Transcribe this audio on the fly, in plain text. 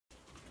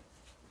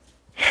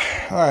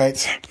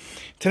Alright,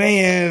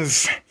 today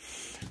is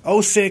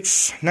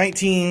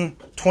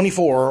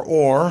 06/19/24,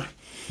 or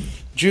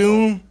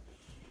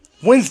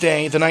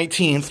Wednesday the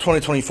 19th,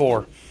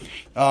 2024.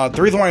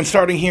 The reason why I'm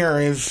starting here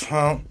is,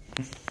 right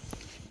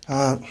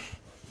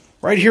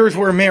here is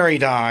where Mary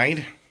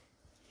died.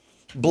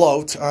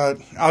 Bloat.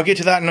 I'll get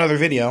to that in another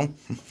video.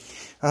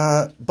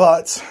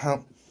 But,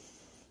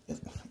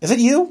 is it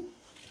you?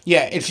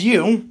 Yeah, it's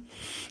you.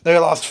 They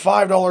lost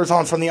 $5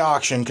 on from the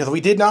auction, because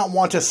we did not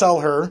want to sell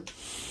her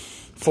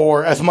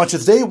for as much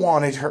as they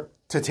wanted her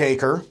to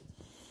take her.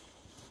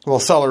 Well,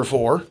 sell her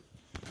for.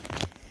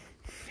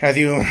 As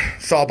you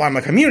saw by my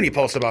community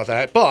post about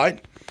that.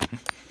 But,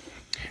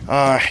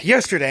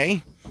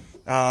 yesterday,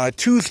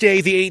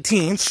 Tuesday the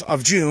 18th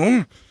of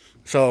June,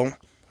 so,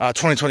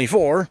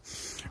 2024,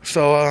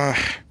 so,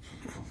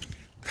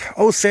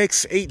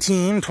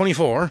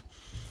 06/18/24,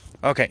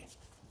 okay,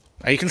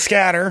 now you can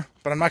scatter,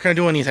 but I'm not going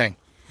to do anything.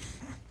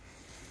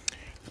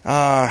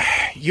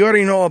 You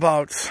already know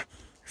about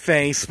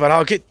Face, but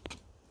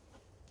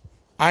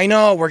I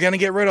know, we're going to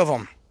get rid of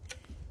them.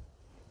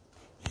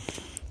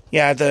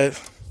 Yeah, the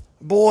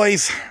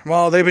boys,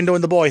 well, they've been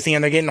doing the boy thing,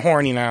 and they're getting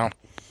horny now.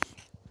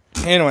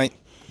 Anyway,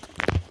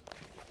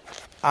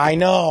 I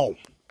know.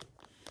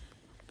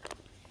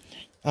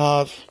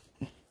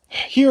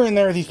 Here and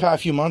there these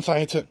past few months, I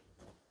had to...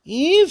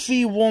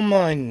 Easy,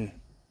 woman.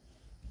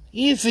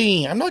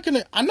 Easy. I'm not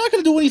gonna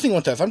do anything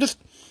with this. I'm just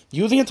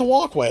using it to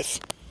walk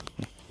with.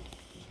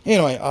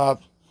 Anyway,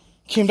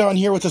 came down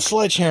here with the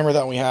sledgehammer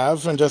that we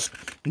have and just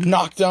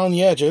knocked down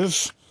the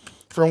edges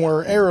from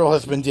where Ariel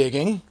has been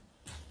digging.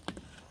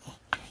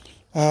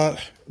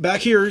 Back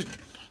here,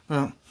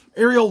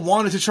 Ariel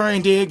wanted to try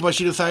and dig, but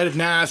she decided,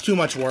 nah, it's too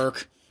much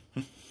work.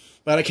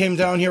 But I came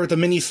down here with the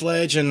mini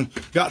sledge and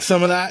got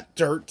some of that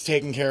dirt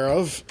taken care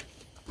of.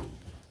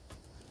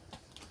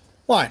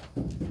 Why?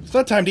 It's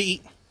not time to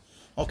eat.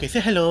 Okay, say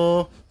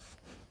hello.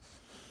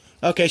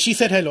 Okay, she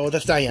said hello.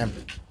 That's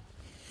Diane.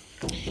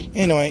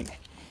 Anyway,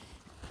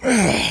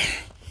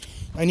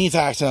 my knee's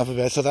acting up a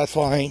bit, so that's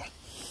why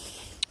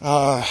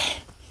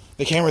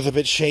the camera's a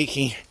bit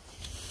shaky.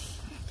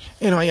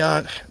 Anyway,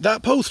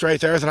 that post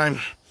right there that I'm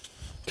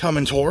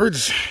coming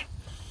towards,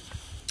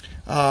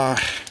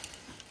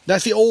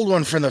 that's the old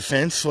one from the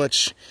fence,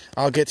 which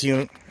I'll get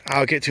to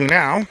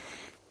now.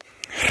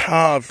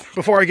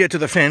 Before I get to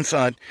the fence,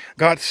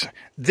 got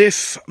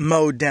this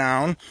mowed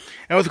down.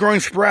 It was growing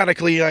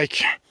sporadically,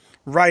 like,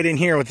 right in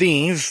here with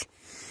these.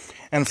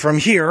 And from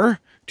here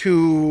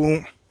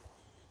to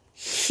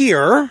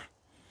here,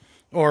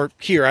 or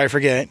here, I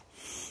forget,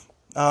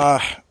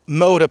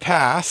 mowed a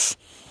pass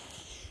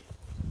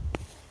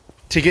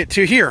to get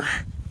to here,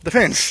 the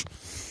fence.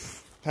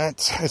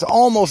 That is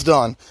almost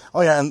done. Oh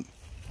yeah, and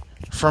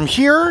from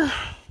here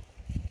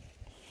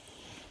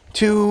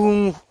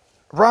to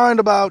round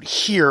about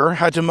here,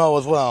 had to mow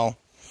as well.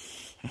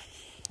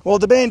 Well,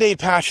 the Band-Aid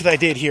patch that I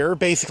did here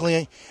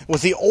basically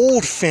was the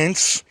old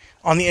fence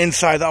on the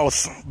inside that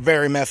was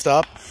very messed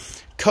up.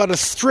 Cut a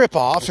strip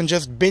off and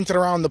just bent it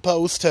around the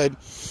post to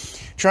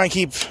try and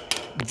keep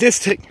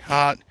this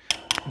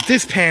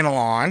panel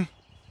on.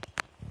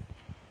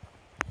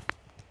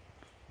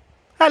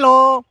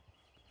 Hello.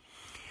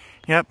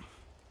 Yep.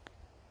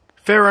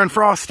 Farrah and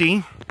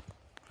Frosty,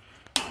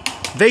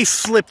 they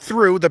slipped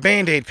through the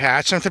Band-Aid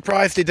patch. I'm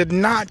surprised they did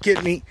not get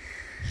any,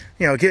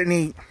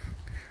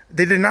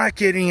 they did not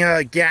get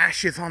any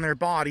gashes on their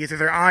bodies or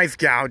their eyes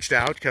gouged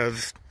out,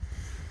 because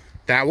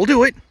that will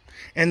do it.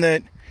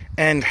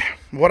 And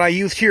what I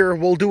used here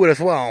will do it as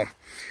well,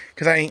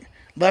 because I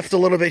left a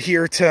little bit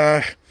here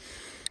to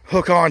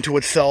hook onto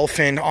itself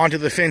and onto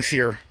the fence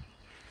here.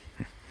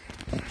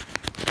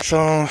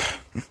 So,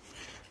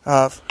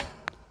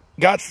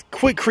 got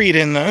Quikrete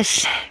in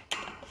this,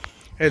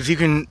 as you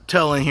can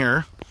tell in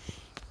here.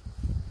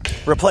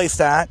 Replace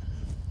that.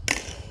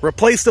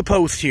 Replace the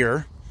post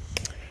here.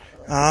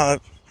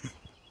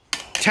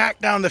 Tack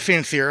down the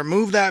fence here.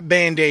 Move that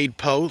Band-Aid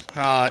post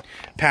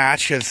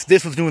patch, because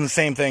this was doing the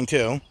same thing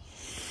too.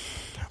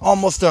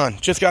 Almost done.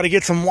 Just got to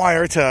get some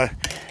wire to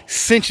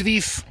cinch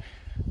these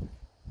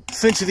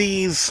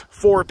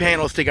 4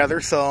 panels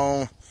together,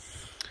 so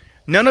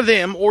none of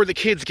them or the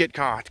kids get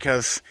caught,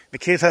 because the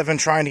kids have been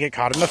trying to get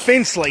caught in the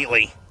fence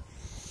lately.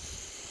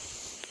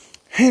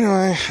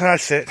 Anyway,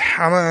 that's it.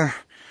 I'm gonna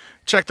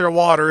check their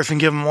waters and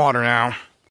give them water now.